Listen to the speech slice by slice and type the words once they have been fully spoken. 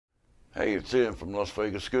Hey, it's Ian from Las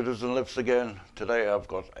Vegas Scooters and Lifts again. Today I've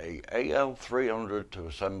got a AL300 to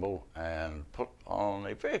assemble and put on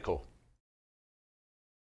a vehicle.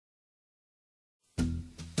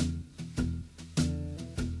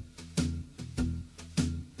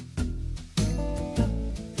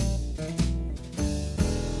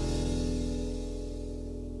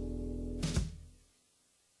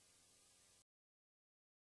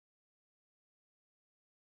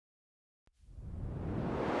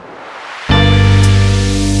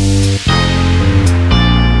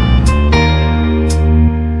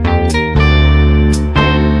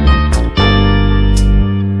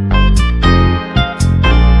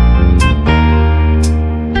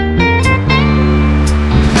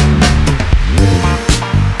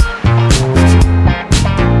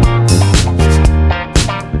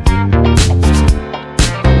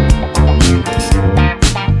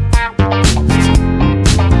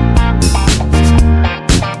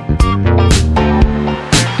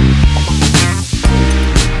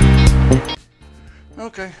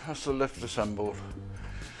 Okay, that's the lift assembled.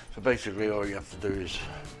 So basically all you have to do is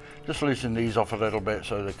just loosen these off a little bit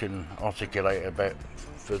so they can articulate a bit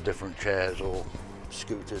for different chairs or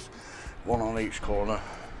scooters. One on each corner,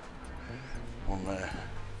 one there.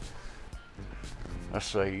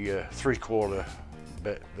 That's a 3/4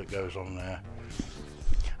 bit that goes on there.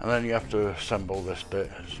 And then you have to assemble this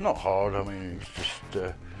bit. It's not hard, I mean, it's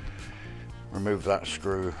just remove that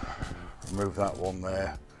screw, remove that one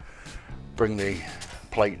there, bring the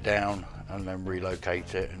plate down and then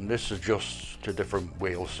relocate it, and this adjusts to different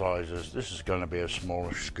wheel sizes. This is going to be a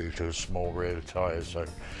smaller scooter, small rear tyres, so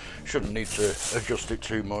shouldn't need to adjust it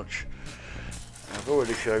too much. I've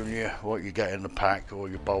already shown you what you get in the pack, all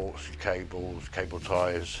your bolts, your cables, cable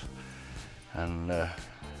ties, and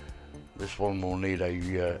this one will need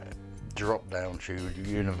a drop down tube, a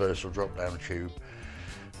universal drop down tube,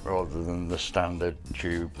 rather than the standard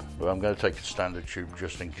tube. But I'm going to take a standard tube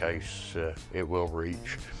just in case it will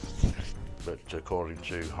reach. But according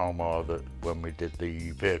to Harmar, that when we did the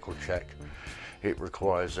vehicle check, it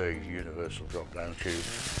requires a universal drop down tube.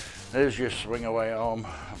 There's your swing away arm.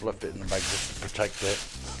 I've left it in the bag just to protect it.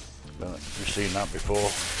 You've seen that before.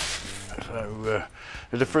 So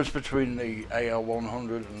the difference between the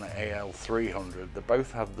AL100 and the AL300, they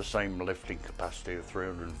both have the same lifting capacity of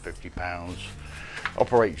 350 pounds.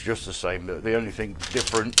 Operates just the same, but the only thing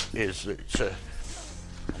different is that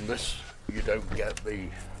on this you don't get the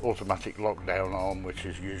automatic lockdown arm, which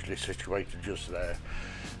is usually situated just there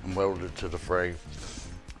and welded to the frame,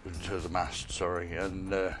 to the mast, sorry,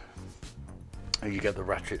 and you get the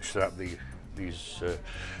ratchet strap, these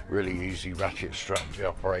really easy ratchet straps. You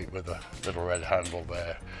operate with a little red handle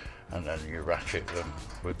there, and then you ratchet them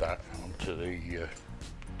with that onto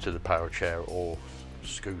the power chair or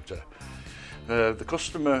scooter. The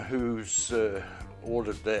customer who's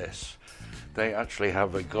ordered this, they actually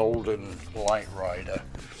have a golden light rider,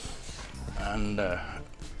 and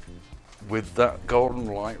with that golden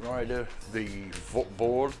light rider, the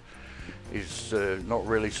footboard is not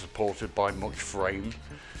really supported by much frame,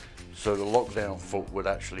 so the lockdown foot would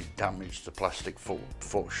actually damage the plastic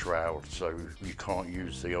foot shroud, so you can't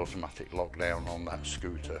use the automatic lockdown on that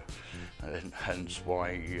scooter, and hence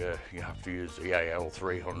why you have to use the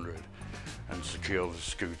AL300 and secure the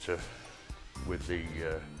scooter with these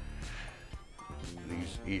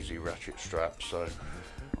easy ratchet straps. So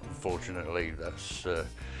unfortunately that's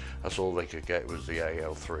all they could get was the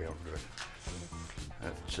AL300.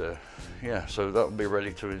 Yeah, so that'll be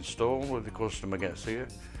ready to install when the customer gets here,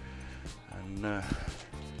 and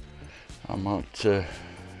I might do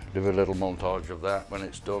a little montage of that when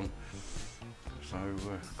it's done. So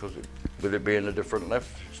because with it being a different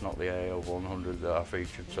lift, it's not the AL100 that I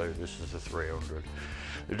featured, so this is the 300.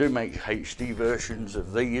 They do make HD versions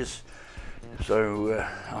of these, so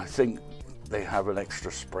I think they have an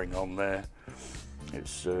extra spring on there.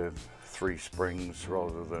 It's 3 springs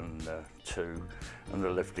rather than 2, and the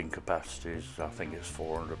lifting capacity is, I think it's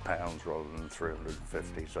 400 pounds rather than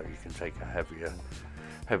 350, so you can take a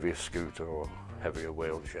heavier scooter or heavier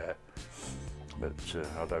wheelchair. But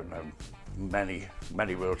I don't know many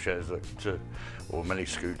wheelchairs that or many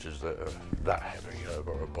scooters that are that heavy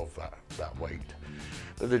or above that weight.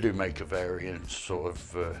 But they do make a variant sort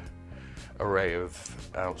of array of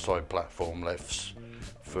outside platform lifts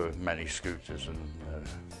for many scooters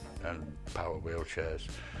and power wheelchairs.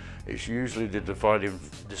 It's usually the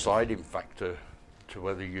deciding factor to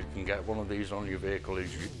whether you can get one of these on your vehicle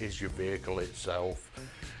is your vehicle itself.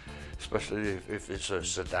 Especially if it's a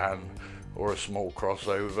sedan or a small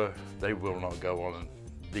crossover, they will not go on.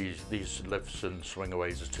 These lifts and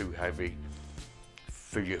swingaways are too heavy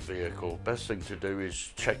for your vehicle, best thing to do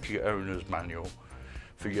is check your owner's manual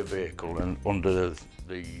for your vehicle, and under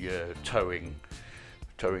the towing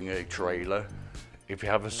a trailer. If you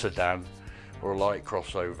have a sedan or a light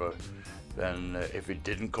crossover, then if it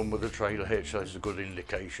didn't come with a trailer hitch, that's a good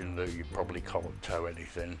indication that you probably can't tow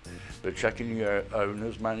anything. But checking your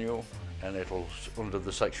owner's manual, and it'll, under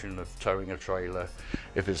the section of towing a trailer,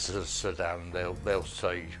 if it's a sedan, they'll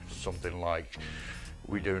say something like,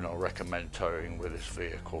 "We do not recommend towing with this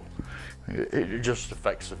vehicle." It just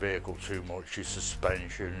affects the vehicle too much, your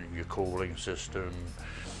suspension, your cooling system,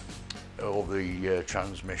 or the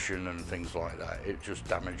transmission and things like that. It just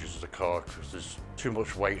damages the car because there's too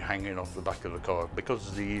much weight hanging off the back of the car,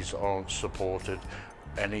 because these aren't supported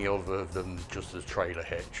any other than just the trailer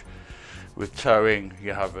hitch. With towing,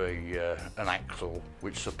 you have an axle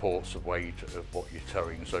which supports the weight of what you're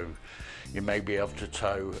towing, so you may be able to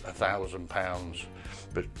tow 1,000 pounds,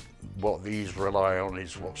 but what these rely on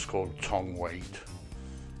is what's called tongue weight,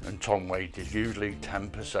 and tongue weight is usually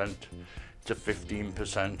 10% to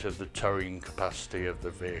 15% of the towing capacity of the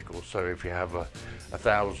vehicle. So if you have a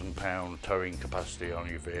 1,000 pound towing capacity on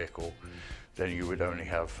your vehicle, then you would only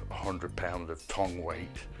have 100 pounds of tongue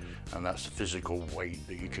weight, and that's the physical weight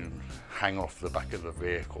that you can hang off the back of the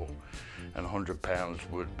vehicle, and 100 pounds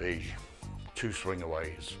would be 2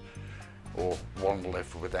 swingaways or 1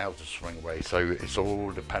 lift without a swingaway. So it's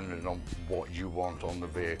all dependent on what you want on the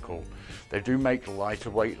vehicle. They do make lighter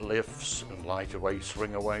weight lifts and lighter weight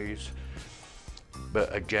swingaways,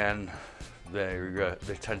 but again,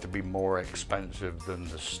 they tend to be more expensive than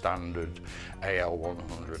the standard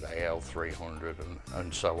AL100, AL300,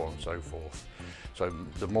 and so on and so forth. So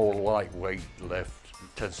the more lightweight lift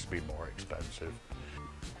tends to be more expensive.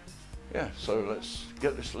 Yeah, so let's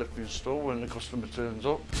get this lift installed when the customer turns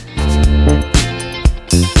up.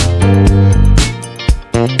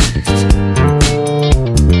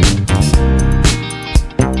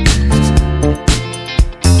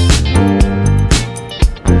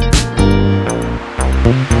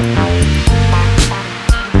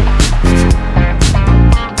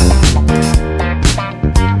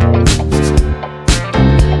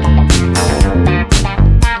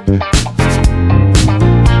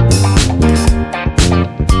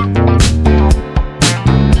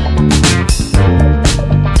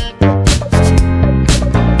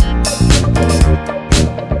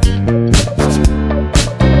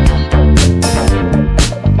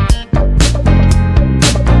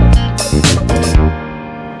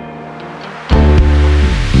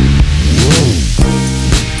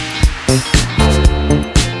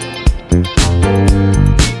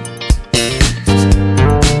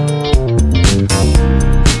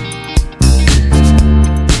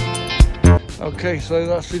 Okay, so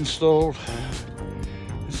that's installed.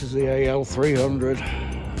 This is the AL300,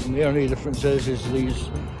 and the only difference is these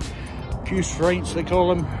Q-straints, they call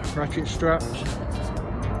them, ratchet straps.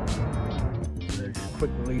 They're just quick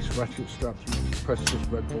release ratchet straps. You just press this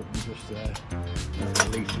red button just there, and it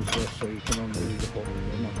releases this, so you can undo the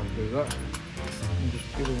button. I'm not going to do that. And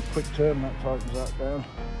just give it a quick turn, that tightens that down.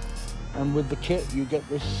 And with the kit, you get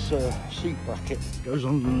this seat bracket. It goes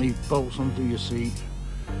underneath, bolts onto your seat.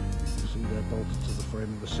 See, they're bolted to the frame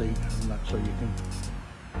of the seat, and that's so you can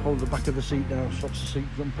hold the back of the seat down, stops the seat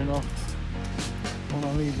jumping off. One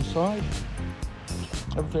on either side.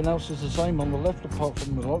 Everything else is the same on the left, apart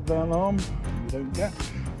from the lockdown arm you don't get.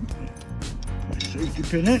 Safety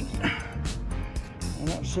pin in, and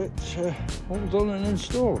that's it, all done and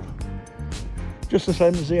installed. Just the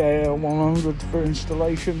same as the AL100 for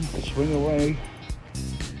installation, swing away,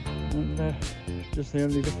 and just the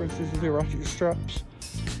only difference is the ratchet straps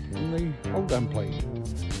and the hold down plate.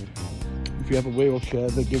 If you have a wheelchair,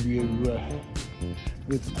 they give you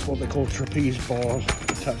with what they call trapeze bars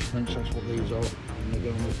attachments. That's what these are, and they go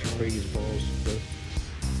on the trapeze bars,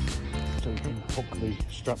 so you can hook the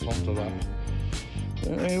straps onto that.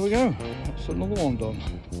 There we go, that's another one done.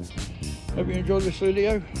 Hope you enjoyed this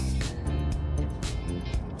video.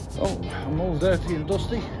 Oh, I'm all dirty and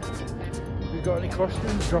dusty. If you've got any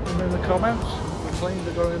questions, drop them in the comments. The planes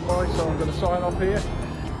are going by, so I'm going to sign off here.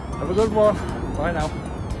 Have a good one. Bye now.